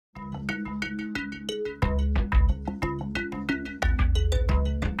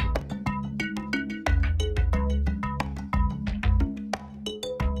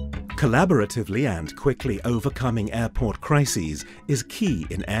Collaboratively and quickly overcoming airport crises is key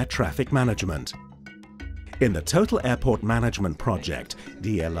in air traffic management. In the Total Airport Management Project,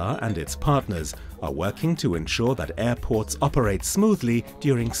 DLR and its partners are working to ensure that airports operate smoothly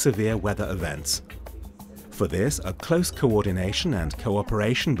during severe weather events. For this, a close coordination and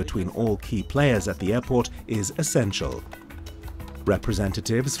cooperation between all key players at the airport is essential.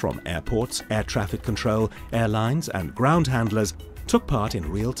 Representatives from airports, air traffic control, airlines and ground handlers took part in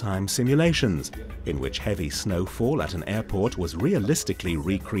real-time simulations, in which heavy snowfall at an airport was realistically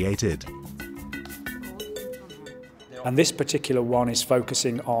recreated. And this particular one is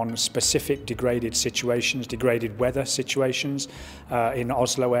focusing on specific degraded situations, degraded weather situations in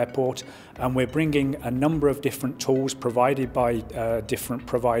Oslo Airport. And we're bringing a number of different tools provided by different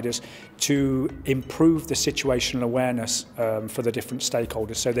providers to improve the situational awareness for the different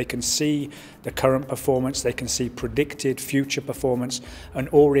stakeholders. So they can see the current performance, they can see predicted future performance and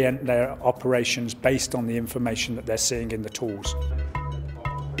orient their operations based on the information that they're seeing in the tools.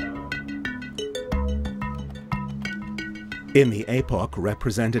 In the APOC,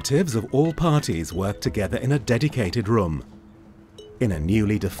 representatives of all parties work together in a dedicated room. In a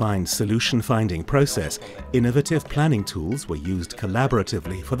newly defined solution-finding process, innovative planning tools were used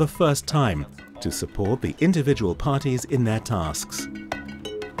collaboratively for the first time to support the individual parties in their tasks.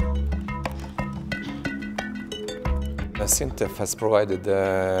 SINTEF has provided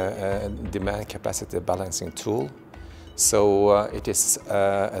a demand capacity balancing tool. So it is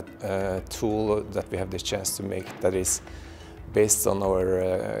a tool that we have the chance to make that is based on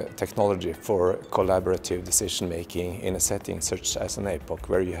our technology for collaborative decision-making in a setting such as an APOC,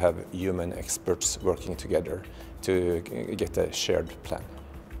 where you have human experts working together to get a shared plan.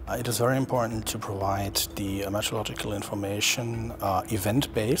 It is very important to provide the meteorological information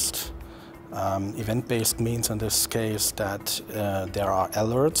event-based. Event-based means in this case that there are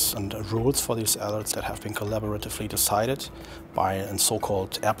alerts and rules for these alerts that have been collaboratively decided by a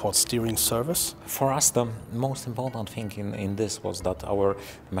so-called airport steering service. For us, the most important thing in this was that our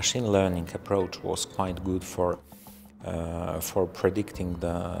machine learning approach was quite good for predicting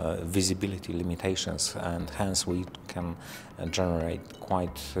the visibility limitations, and hence we can generate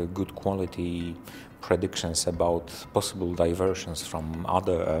quite good quality predictions about possible diversions from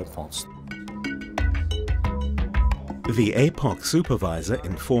other airports. The APOC supervisor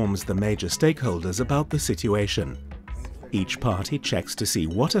informs the major stakeholders about the situation. Each party checks to see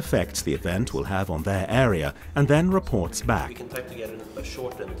what effects the event will have on their area and then reports back.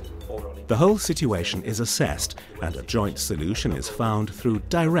 The whole situation is assessed and a joint solution is found through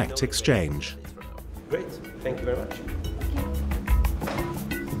direct exchange. Great, thank you very much.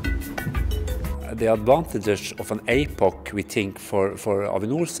 The advantages of an APOC, we think, for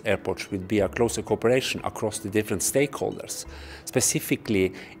AVINOR's airports would be a closer cooperation across the different stakeholders,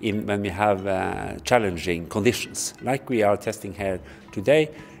 specifically when we have challenging conditions, like we are testing here today,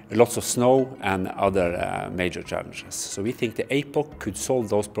 lots of snow and other major challenges. So we think the APOC could solve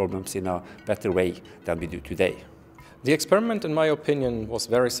those problems in a better way than we do today. The experiment, in my opinion, was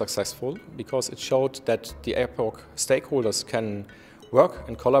very successful because it showed that the APOC stakeholders can work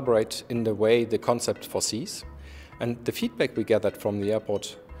and collaborate in the way the concept foresees. And the feedback we gathered from the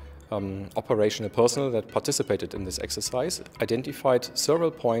airport operational personnel that participated in this exercise identified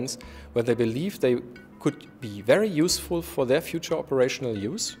several points where they believe they could be very useful for their future operational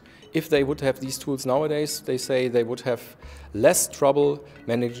use. If they would have these tools nowadays, they say they would have less trouble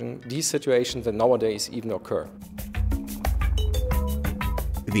managing these situations that nowadays even occur.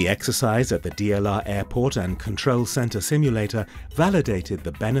 The exercise at the DLR Airport and Control Center Simulator validated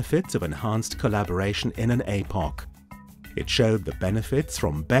the benefits of enhanced collaboration in an APOC. It showed the benefits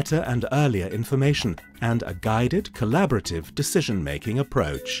from better and earlier information and a guided, collaborative decision-making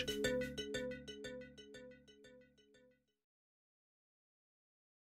approach.